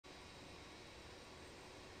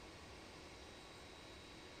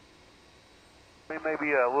We may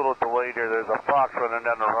be a little delayed here. There's a fox running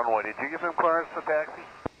down the runway. Did you give him clearance to taxi?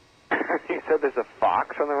 You said there's a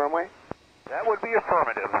fox on the runway? That would be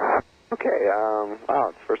affirmative. Okay,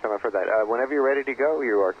 wow, it's the first time I've heard that. Whenever you're ready to go,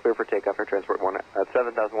 you are clear for takeoff for transport 1 at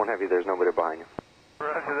 7,001 heavy. There's nobody behind you.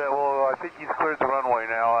 Roger that. Well, I think he's cleared the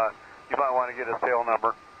runway now. You might want to get his tail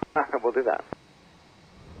number. We'll do that.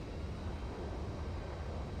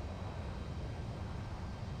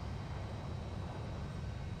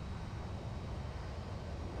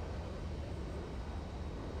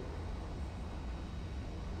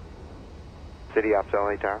 City ops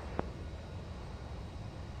only, Tower.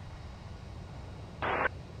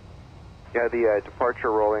 Yeah, the departure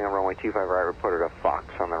rolling on runway 25 right reported a fox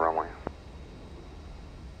on the runway.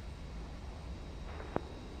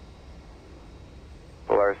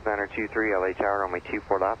 Polaris Center 23, LA Tower, runway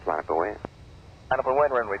 24 left, line up and wait. Line up and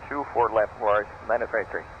wait, runway 24 left, Polaris,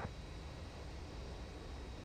 -83.